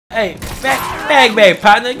Hey, bag,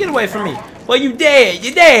 partner, get away from me. Well, you dead.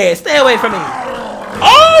 You dead. Stay away from me.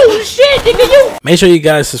 Oh shit, nigga, you. Make sure you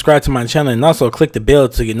guys subscribe to my channel and also click the bell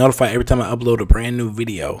to get notified every time I upload a brand new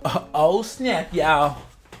video. Oh snap, y'all.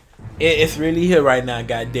 It's really here right now,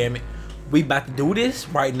 god damn it. We about to do this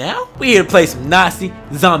right now. We here to play some Nazi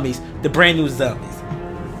zombies, the brand new zombies.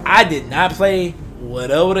 I did not play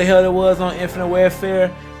whatever the hell it was on Infinite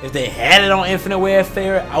Warfare. If they had it on Infinite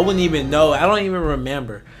Warfare, I wouldn't even know. I don't even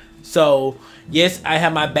remember. So yes, I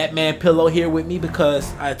have my Batman pillow here with me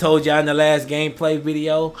because I told y'all in the last gameplay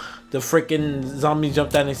video the freaking zombie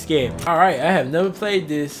jumped out and scared me. Alright, I have never played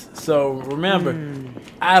this, so remember,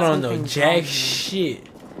 I don't know jack shit.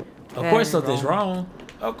 Of course something's wrong.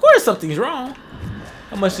 Of course something's wrong.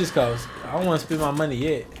 How much this cost? I don't want to spend my money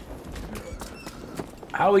yet.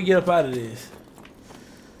 How we get up out of this?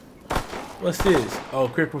 What's this? Oh,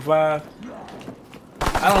 quick revive.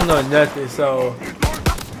 I don't know nothing, so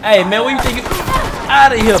hey man, what you think?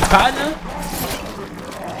 Out of here, partner.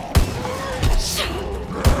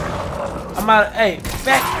 I'm out. Hey,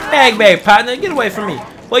 bag, partner, get away from me.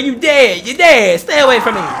 Well, you dead. You dead. Stay away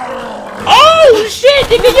from me. Oh shit,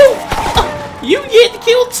 nigga, you get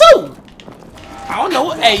killed too. I don't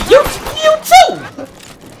know. Hey, you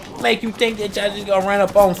too. Make you think that y'all just gonna run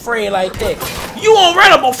up on Fred like that? You won't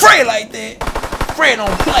run up on Fred like that. Fred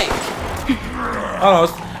don't play. Oh,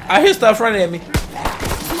 I hear stuff running at me.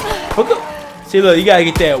 See, look, you gotta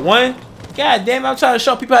get that one. God damn it, I'm trying to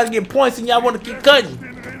show people how to get points and y'all want to keep cutting.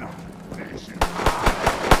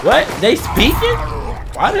 What? They speaking?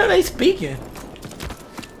 Why the hell are they speaking?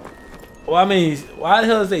 Well, I mean, why the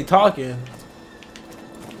hell is they talking?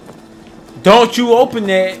 Don't you open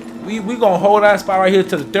that. We gonna hold our spot right here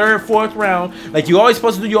to the third, fourth round. Like you always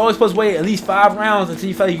supposed to do. You always supposed to wait at least 5 rounds until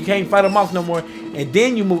you feel like you can't fight them off no more. And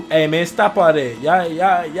then you move. Hey man, stop all that.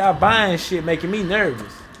 Y'all buying shit making me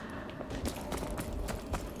nervous.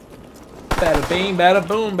 Bada bing, bada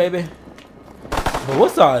boom, baby. But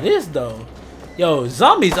what's all this though? Yo,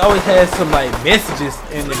 zombies always has some like messages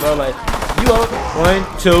in it, bro. Like you up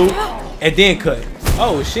 1, 2, and then cut.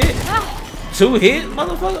 Oh shit, 2 hits,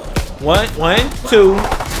 motherfucker. 1, 2,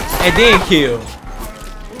 and then kill.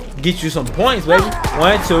 Get you some points, baby.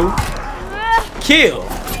 1, 2, kill.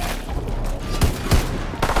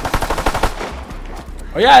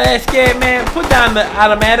 Oh y'all that scared, man? Put down the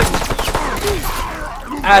automatic.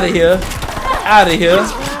 Out of here. Out of here.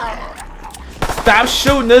 Stop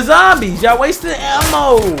shooting the zombies. Y'all wasting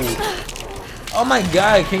ammo. Oh my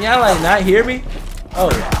god. Can y'all like not hear me? Oh.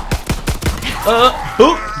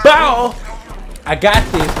 Boop. Bow. I got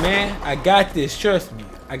this, man. I got this. Trust me.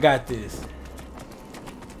 I got this.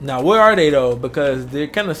 Now, where are they though? Because they're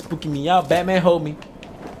kind of spooking me out. Batman, hold me.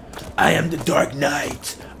 I am the Dark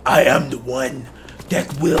Knight. I am the one that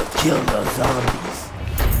will kill the zombies.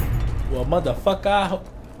 Well, motherfucker.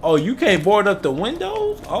 Oh, you can't board up the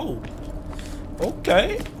windows? Oh.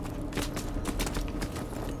 Okay.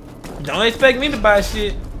 Don't expect me to buy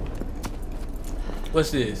shit. What's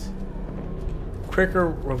this? Quicker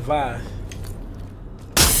revive.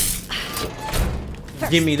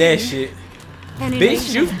 Give me that shit.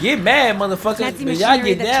 Bitch, you get mad, motherfucker. But y'all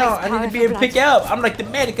get down. I need to be able to pick out. I'm like the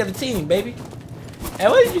medic of the team, baby. Hey,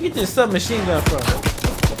 where did you get this submachine gun from?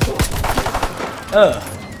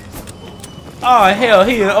 Oh hell,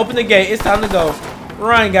 he done open the gate. It's time to go.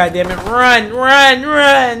 Run, goddammit. Run, run,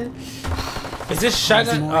 run. Is this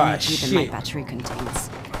shotgun? Oh shit.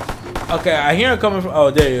 Okay, I hear him coming from.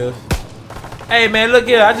 Oh, there he is. Hey man, look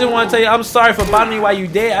here. I just want to tell you I'm sorry for bothering you while you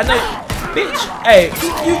dead. I know, bitch. Hey,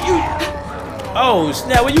 you. Oh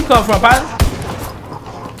snap, where you come from, partner?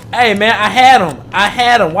 Hey man, I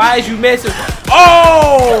had him. Why is you messing?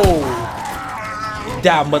 Oh!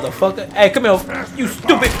 Die, motherfucker. Hey, come here. You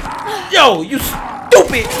stupid. Yo, you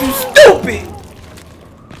stupid. You stupid.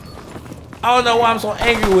 I don't know why I'm so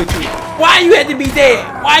angry with you. Why you had to be dead?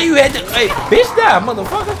 Why you had to? Hey, bitch, die,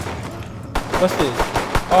 motherfucker. What's this?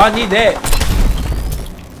 Oh, I need that.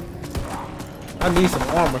 I need some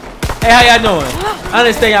armor. Hey, how y'all doing? I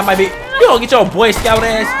understand y'all might be. You don't get your Boy Scout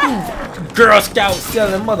ass. You Girl Scout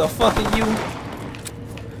selling motherfucker, you.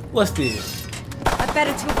 What's this? I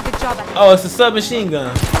better do a good job at it. Oh, it's a submachine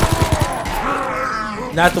gun.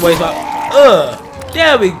 Not the way it's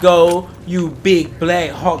there we go, you big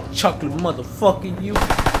black hawk chocolate motherfucker, you.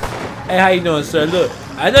 Hey, how you doing, sir? Look,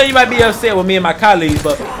 I know you might be upset with me and my colleagues,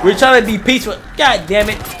 but we're trying to be peaceful. God damn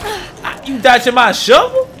it. You dodging my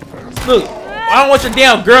shovel? Look, I don't want your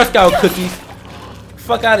damn Girl Scout cookies.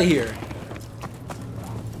 Fuck out of here.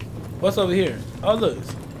 What's over here? Oh, look.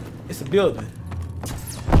 It's a building.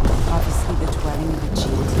 Obviously the dwelling of a cheat.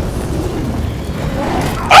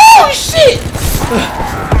 Oh, shit!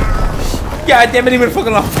 God damn it, leave me the fuck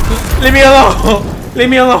alone. Leave me alone. Leave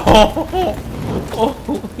me alone. Oh,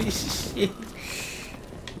 shit.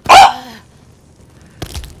 Oh!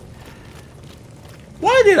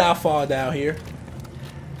 Why did I fall down here?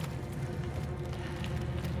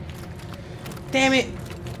 Damn it.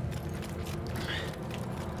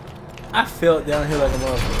 I fell down here like a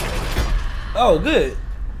motherfucker. Oh, good.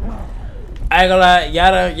 I ain't gonna lie,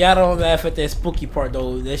 y'all don't laugh at that spooky part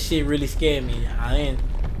though. That shit really scared me. I ain't.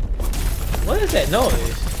 What is that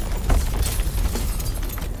noise?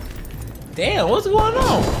 Damn, what's going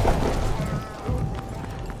on?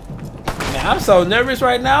 Man, I'm so nervous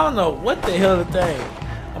right now. I don't know what the hell the thing.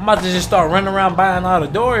 I'm about to just start running around buying all the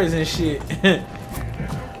doors and shit. Hey,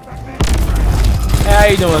 how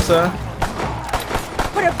you doing, son?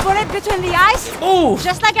 Put a bullet between the eyes? Ooh!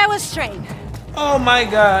 Just like I was trained. Oh my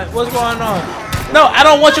God, what's going on? No, I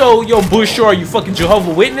don't want your bush or you fucking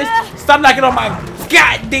Jehovah's Witness. Stop knocking on my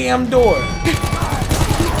goddamn door.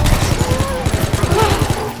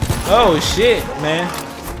 Oh shit, man.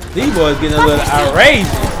 These boys getting a little outrageous.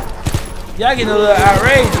 Y'all getting a little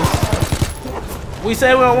outrageous. We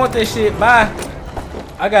say we don't want this shit, bye.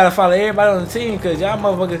 I gotta follow everybody on the team because y'all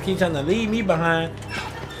motherfuckers keep trying to leave me behind.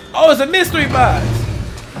 Oh, it's a mystery box.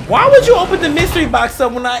 Why would you open the mystery box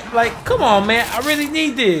up when I, like, come on, man. I really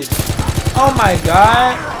need this. Oh, my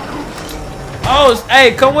God. Oh,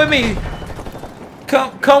 hey, come with me.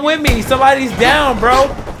 Come with me. Somebody's down, bro.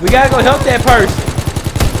 We got to go help that person.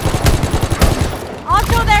 I'll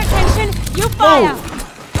draw their attention. You fire.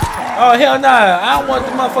 Oh, hell nah. I don't want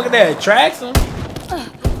the motherfucker that attracts them.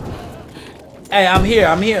 Hey, I'm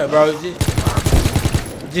here, bro.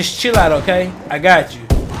 Just chill out, okay? I got you.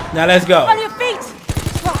 Now, let's go. On your feet.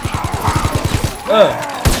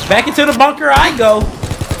 Back into the bunker I go.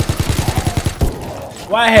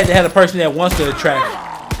 Why I had to have a person that wants to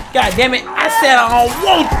attract? God damn it! I said I don't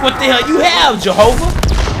want what the hell you have, Jehovah.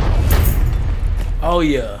 Oh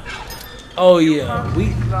yeah, oh yeah. We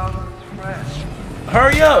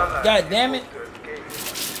hurry up! God damn it!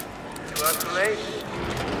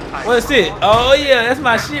 What's it? Oh yeah, that's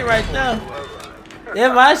my shit right now.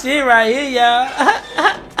 That's my shit right here, y'all.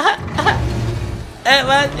 That's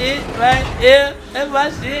my shit right here. That's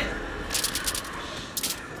my shit.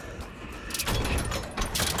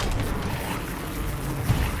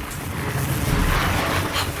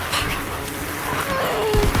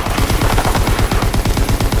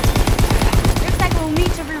 Looks like we'll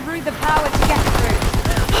need to reroute the power to get through.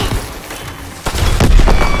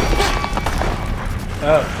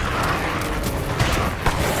 Oh.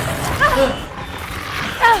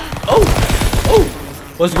 Oh. Oh.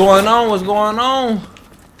 What's going on? What's going on?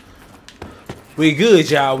 We good,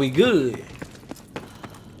 y'all. We good.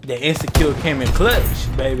 The insecure came in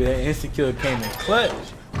clutch, baby. That insecure came in clutch.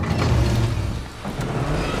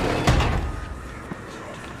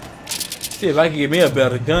 See if I can get me a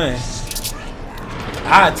better gun.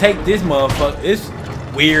 I'll take this motherfucker. This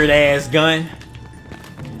weird ass gun.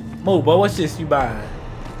 Move, boy. What's this you buying?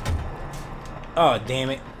 Oh, damn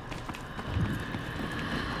it.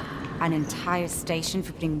 An entire station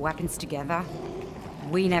for putting weapons together.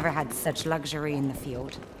 We never had such luxury in the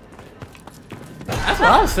field. That's what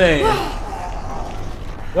I'm saying.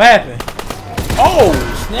 What happened? Oh,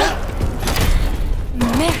 snap.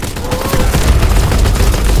 Man.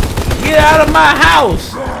 Get out of my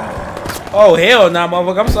house. Oh, hell no,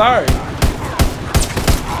 motherfucker. I'm sorry.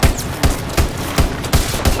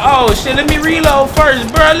 Oh, shit. Let me reload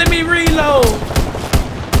first, bro. Let me reload.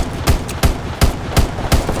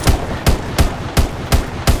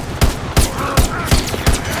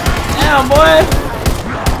 Damn, boy.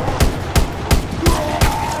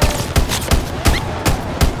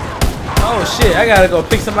 Oh shit, I gotta go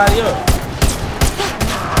pick somebody up.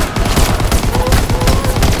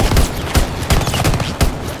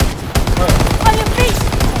 On your feet.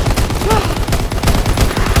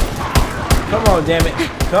 Come on, damn it.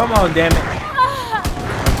 Come on, damn it.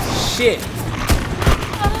 Shit.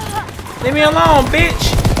 Leave me alone,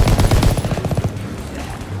 bitch.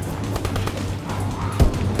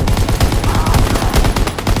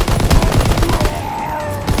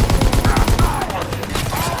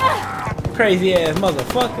 Crazy ass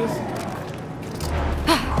motherfuckers.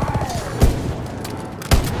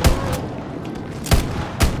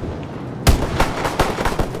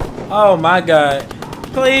 Oh my God.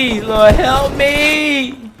 Please, Lord, help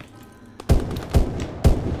me.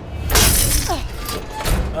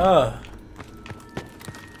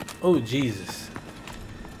 Oh, Jesus.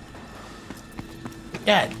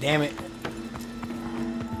 God damn it.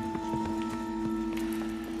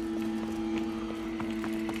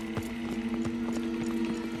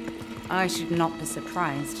 I should not be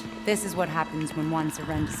surprised. This is what happens when one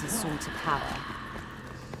surrenders his soul to power.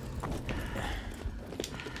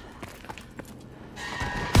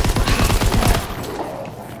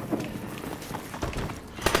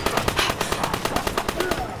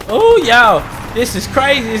 Oh, y'all, this is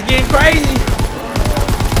crazy. It's getting crazy.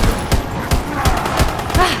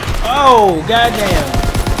 Oh, goddamn.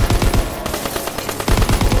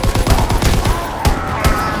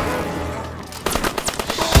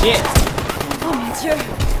 Shit. Oh, mon Dieu.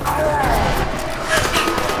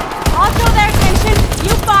 I'll draw their attention.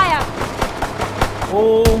 You fire.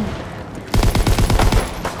 Oh.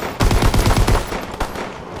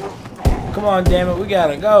 Come on, damn it. We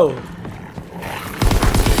gotta go.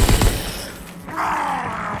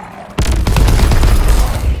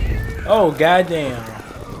 Oh, goddamn.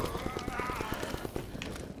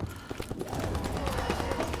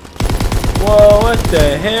 Whoa, what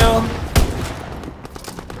the hell?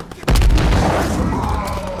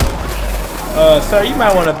 Sir, you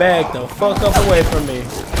might want to back the fuck up away from me.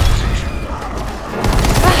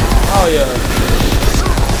 Oh, yeah.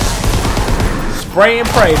 Spray and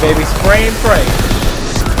pray, baby. Spray and pray.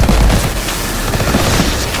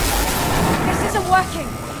 This isn't working.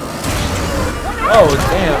 Oh,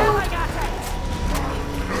 damn.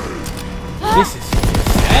 This is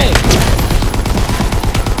insane.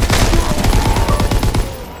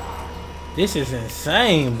 This is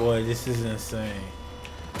insane, boy. This is insane.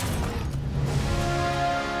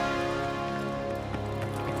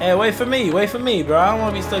 Hey, wait for me, bro. I don't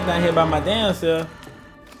want to be stuck down here by my damn self.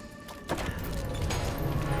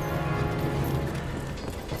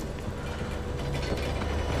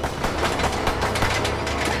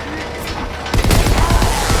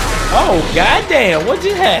 Oh, goddamn, what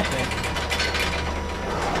just happened?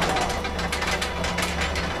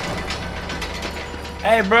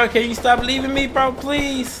 Hey, bro, can you stop leaving me, bro,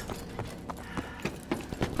 please?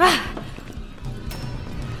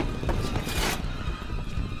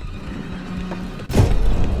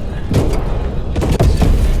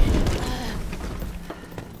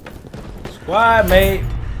 Squad mate,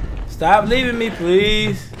 stop leaving me,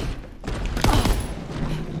 please.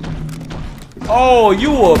 Oh,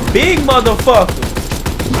 you a big motherfucker.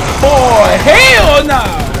 Boy, hell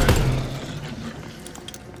no.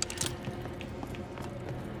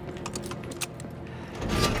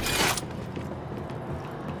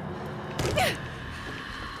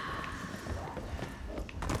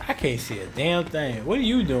 I can't see a damn thing. What are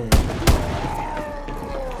you doing?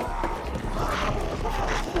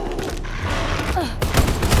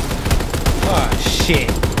 Oh,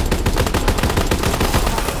 shit.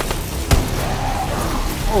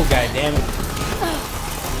 Oh, god damn it.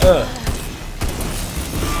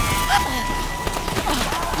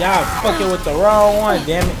 Y'all fucking with the wrong one,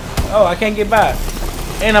 damn it. Oh, I can't get by.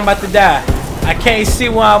 And I'm about to die. I can't see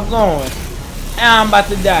where I'm going. And I'm about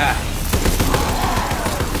to die.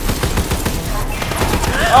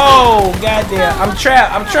 Oh, goddamn. I'm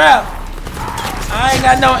trapped. I'm trapped. I ain't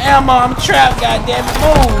got no ammo. I'm trapped, goddamn it.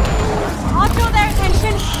 Move. I'll draw their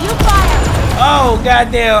attention. You fire. Oh,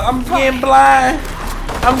 goddamn. I'm getting blind.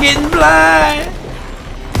 I'm getting blind.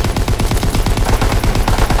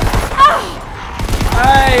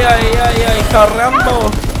 Ay, ay, ay, ay, caramba.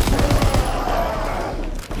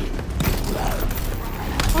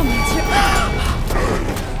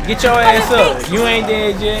 Get your ass up. You ain't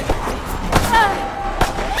dead yet.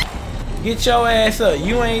 Get your ass up.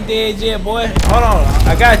 You ain't dead yet, boy. Hold on.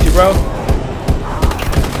 I got you, bro.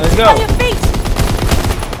 Let's go.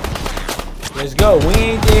 Let's go. We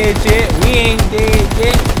ain't dead yet. We ain't dead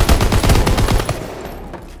yet.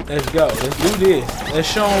 Let's go. Let's do this. Let's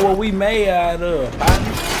show them what we made out of,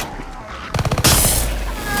 partner.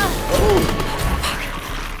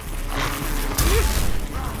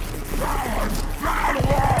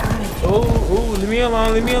 Ooh, leave me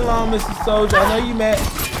alone, Mr. Soldier. I know you mad.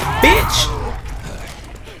 Bitch!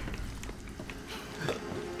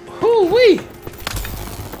 Whoo-wee!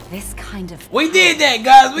 This kind of... We did that,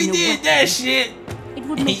 guys. We did that shit. It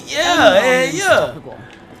would make yeah. unstoppable.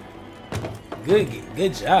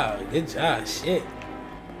 Good job. Good job. Shit.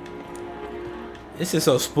 This is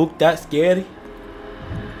so spooked out, scary.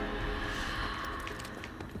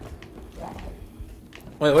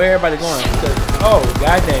 Wait, where everybody going? Oh,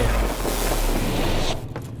 goddamn.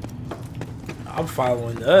 I'm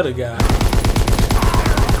following the other guy.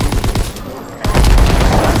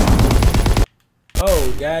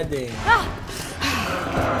 Oh, goddamn.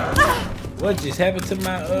 What just happened to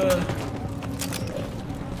my,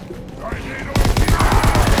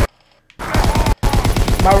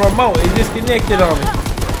 my remote is disconnected on me.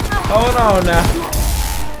 Hold on now.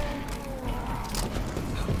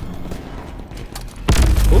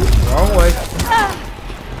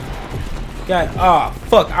 God, oh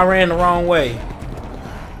fuck, I ran the wrong way.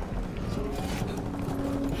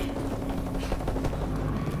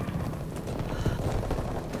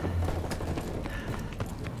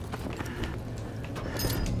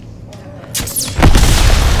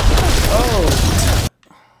 Oh.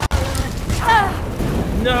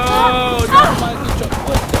 No, not my control.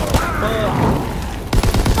 What the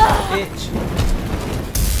fuck? Bitch.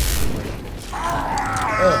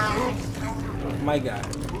 Oh my god.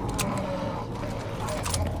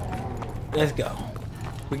 Let's go.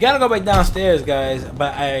 We gotta go back downstairs, guys,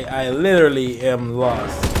 but I literally am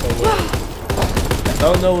lost. So I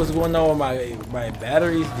don't know what's going on with my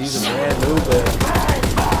batteries. These are brand new, but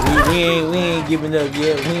we ain't giving up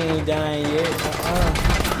yet. We ain't dying yet.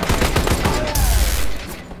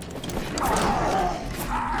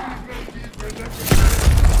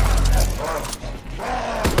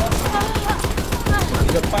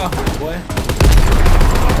 Get up out here, boy.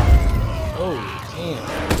 Oh,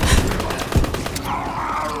 damn.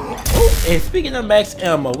 Oh, and speaking of max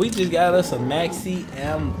ammo, we just got us a maxi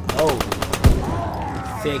ammo.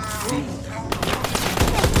 Sexy.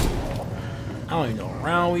 I don't even know what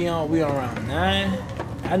round we on. We on round 9.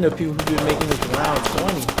 I know people who been making this round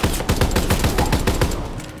 20.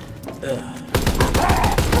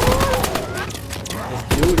 Let's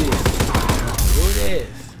do this.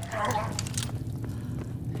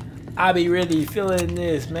 I be really feeling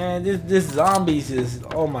this, man. This zombies is,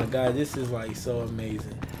 oh my god, this is like so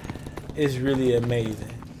amazing. It's really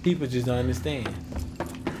amazing. People just don't understand.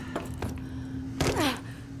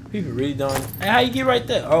 People really don't. Hey, how you get right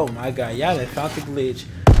there? Oh my god, y'all done found the glitch.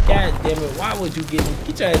 God damn it, why would you get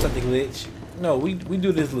your ass out the glitch? No, we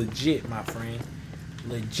do this legit, my friend.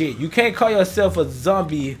 Legit. You can't call yourself a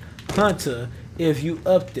zombie hunter if you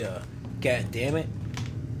up there. God damn it.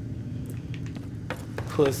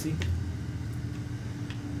 Pussy.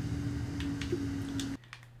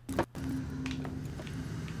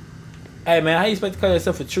 Hey man, how you expect to call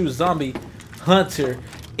yourself a true zombie hunter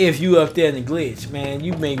if you up there in the glitch? Man,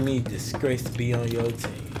 you make me disgrace to be on your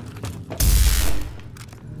team.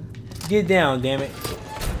 Get down, damn it.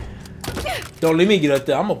 Don't let me get up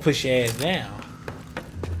there. I'm gonna push your ass down.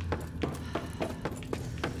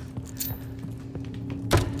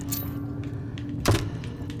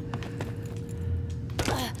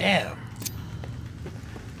 Damn.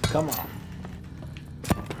 Come on.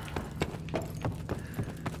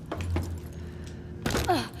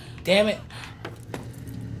 Damn it.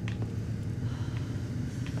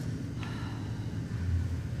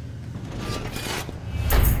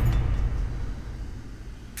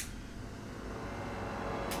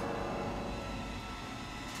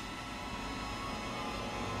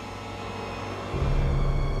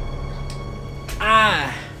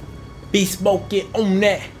 I be smoking on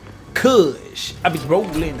that kush. I be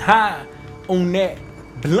rolling high on that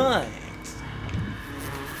blunt.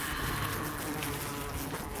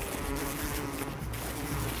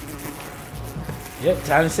 Yep,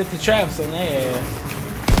 time to set the traps on there.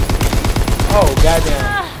 Oh,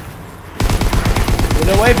 goddamn.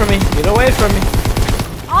 Get away from me. Get away from me.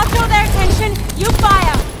 I'll draw their attention. You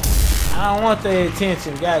fire. I don't want their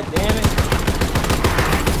attention. God damn it.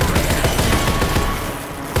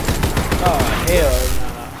 Oh, hell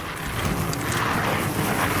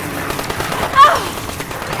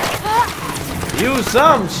no. Use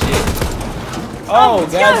some shit. Oh,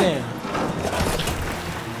 goddamn.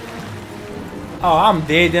 Oh, I'm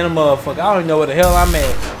dead than a motherfucker. I don't even know where the hell I'm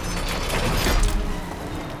at.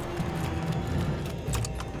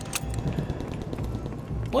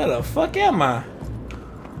 Where the fuck am I?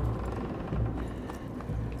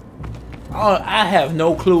 Oh, I have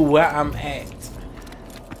no clue where I'm at.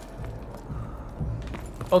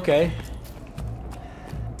 Okay.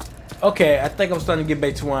 Okay, I think I'm starting to get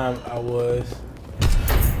back to where I was.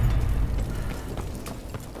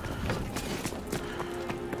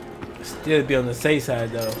 Still be on the safe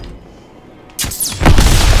side though.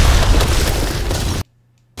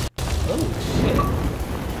 Oh shit.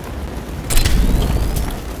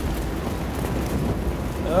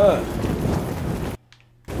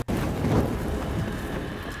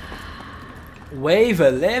 Wave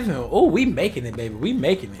 11. Oh, we making it, baby. We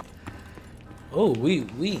making it. Oh, we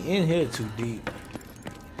in here too deep.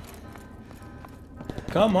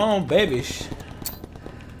 Come on, baby.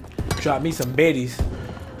 Drop me some betties.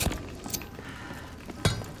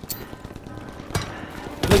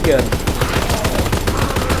 Look at him.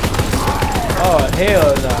 Oh,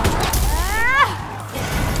 hell no.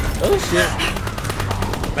 Oh, shit.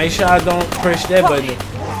 Make sure I don't press that button.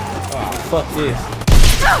 Oh, fuck this.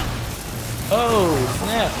 Oh,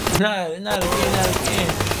 snap. Not again, not again.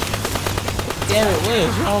 Damn it, what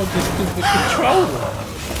is wrong with this stupid controller?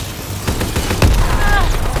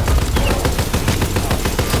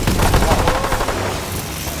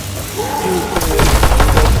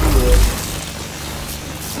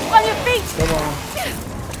 On your feet! Come on.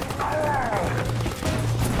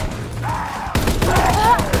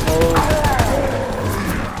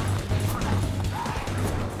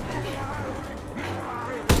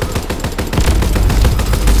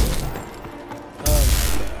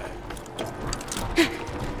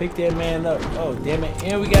 Pick that man up. Oh, damn it.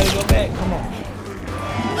 And we gotta go back. Come on.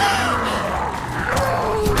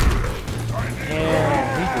 And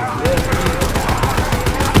he just left me.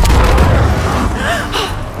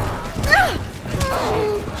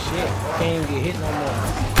 Shit. Can't even get hit no more.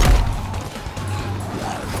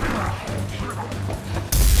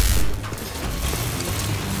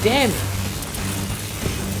 Damn it.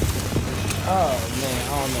 Oh, man.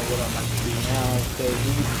 I don't know what I'm about to do now. Because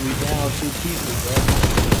we down 2 people, bro.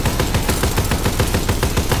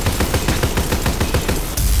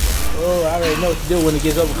 Oh, I already know what to do when it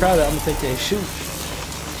gets overcrowded. I'm gonna take that shoot.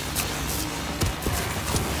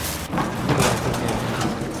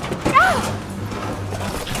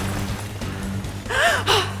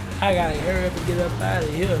 I gotta hurry up and get up out of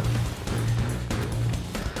here.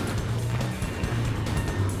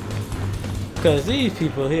 Cause these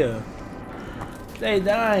people here, they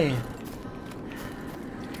dying.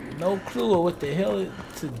 No clue of what the hell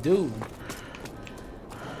to do.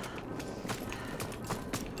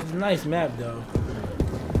 It's a nice map though.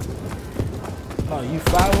 Oh, you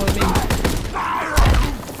following me?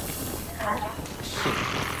 Shit.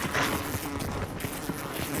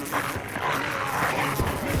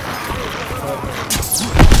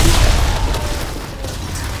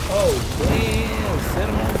 Oh, damn. Set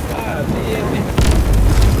him on fire, baby.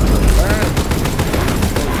 Burn.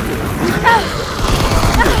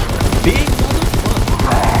 Big motherfucker.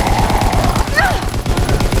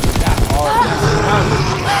 Got all that.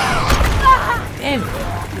 Damn it.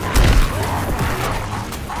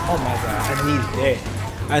 Oh my god, I needed that.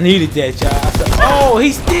 I needed that, y'all. I said, oh,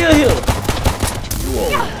 he's still here. You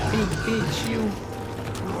old big bitch, you.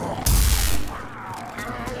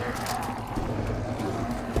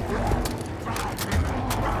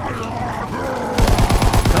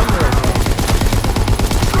 Come here, man.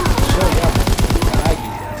 Show y'all how I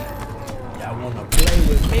get down. Y'all wanna play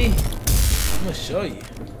with me? I'm gonna show you.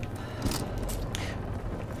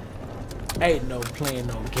 Ain't no playing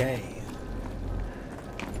no game.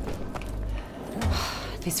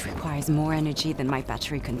 This requires more energy than my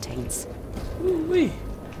battery contains. Ooh-wee.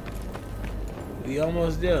 We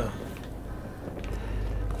almost there.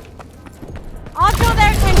 I'll draw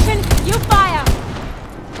their attention. You fire.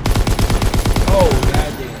 Oh,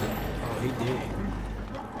 God damn. Oh, he did.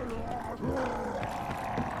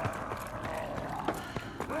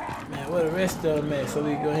 Man, where the rest of them at? So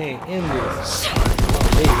we go ahead and end this.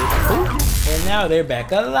 Oh, and now they're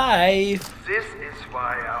back alive. This is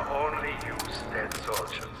why I only use dead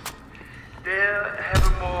soldiers. They have a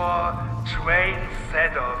more trained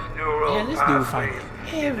set of neural Man, this dude pathways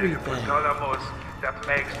finds in the everything. hypothalamus that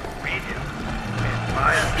makes obedience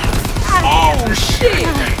entirely. Oh, shit.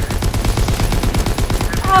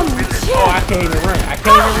 Oh, Oh, I can't even run. I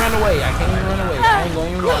can't even run away. I can't even run away. I ain't gonna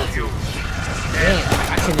even run. Damn,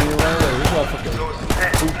 I can't even run away. This motherfucker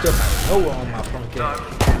booped up out of nowhere on my front end.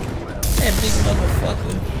 That big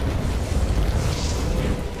motherfucker.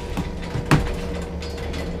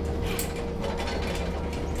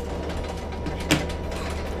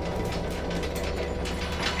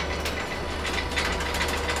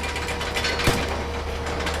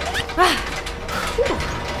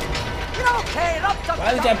 Why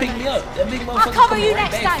did y'all pick me up? That big motherfucker I'll cover coming you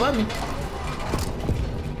right next back time. for me.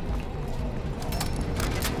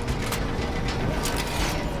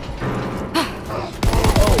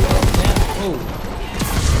 Oh, damn. Oh.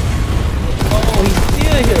 Oh, he's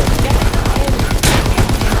still here.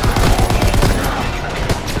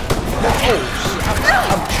 Oh,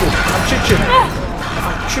 shit. I'm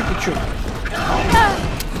tripping.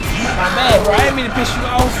 My bad, bro. I didn't mean to piss you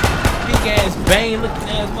off. Big ass, bang looking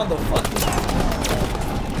ass motherfucker.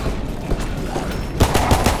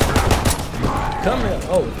 Come here.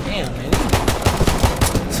 Oh, damn, man.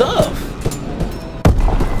 He's tough.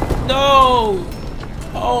 No.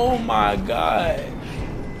 Oh, my God.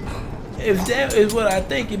 If that is what I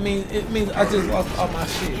think it means I just lost all my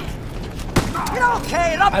shit.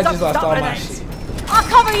 I just lost all my shit. I'll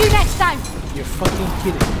cover you next time. You're fucking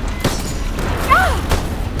kidding me.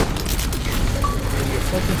 You're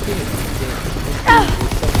fucking kidding me.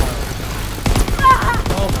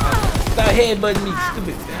 Oh my. Stop headbutting me,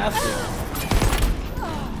 stupid bastard.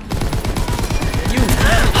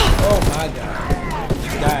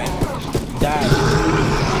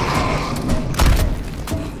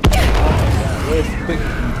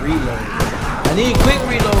 I need quick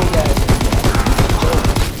reload, guys.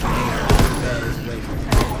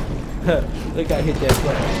 Look, I hit that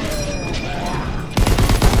flag.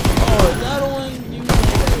 Oh, another one.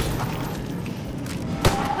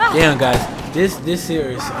 Damn, guys, this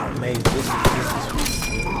here is amazing. This is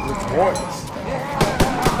glorious.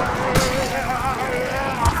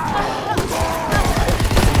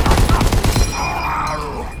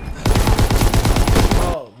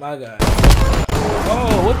 Oh my God.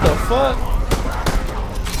 Oh, what the fuck?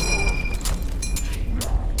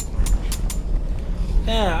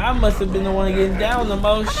 Damn, I must have been the one getting down the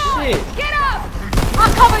most. Shit. Get up!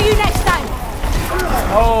 I'll cover you next time.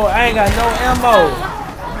 Oh, I ain't got no ammo.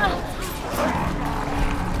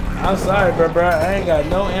 I'm sorry, bro. I ain't got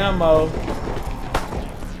no ammo.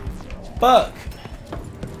 Fuck.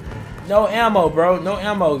 No ammo, bro. No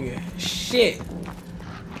ammo. Shit.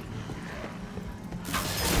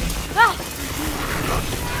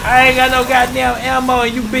 I ain't got no goddamn ammo,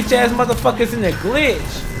 and you bitch ass motherfuckers in the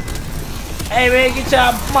glitch. Hey man, get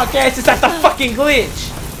y'all punk asses out the fucking glitch.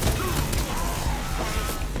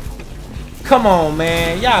 Come on,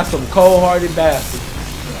 man. Y'all some cold-hearted bastards.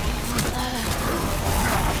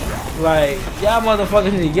 Like, y'all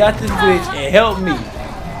motherfuckers need to get out this glitch and help me.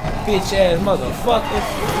 Bitch ass motherfuckers.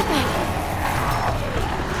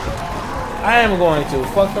 I am going to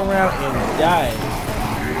fuck around and die.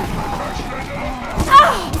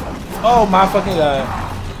 Oh my fucking God.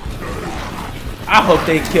 I hope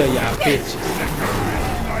they kill y'all bitches.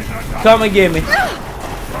 Come and get me.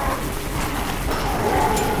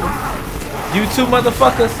 You two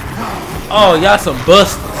motherfuckers. Oh, y'all some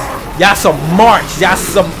busters. Y'all some marks. Y'all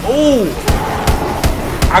some ooh.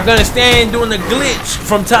 I can understand doing the glitch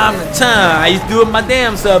from time to time. I used to do it my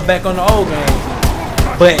damn self back on the old game.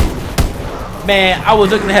 But man, I was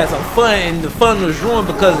looking to have some fun, and the fun was ruined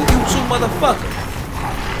because of you two motherfuckers.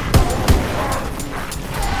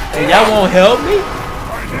 And y'all won't help me?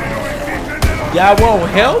 Y'all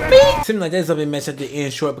won't help me? Seems like there's something messed at the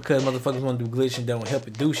end short because motherfuckers want to do glitch and don't help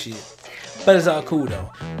it do shit. But it's all cool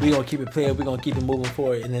though. We gonna keep it playing. We gonna keep it moving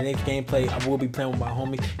forward. In the next gameplay, I will be playing with my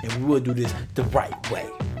homies, and we will do this the right way.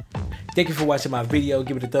 Thank you for watching my video.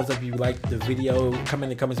 Give it a thumbs up if you liked the video. Comment in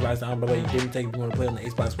the comments down below. You give me if you want to play on the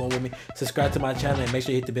Xbox One with me. Subscribe to my channel and make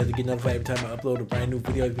sure you hit the bell to get notified every time I upload a brand new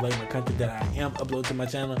video. If you like my content that I am uploading to my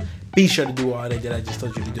channel, be sure to do all that I just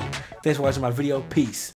told you to do. Thanks for watching my video. Peace.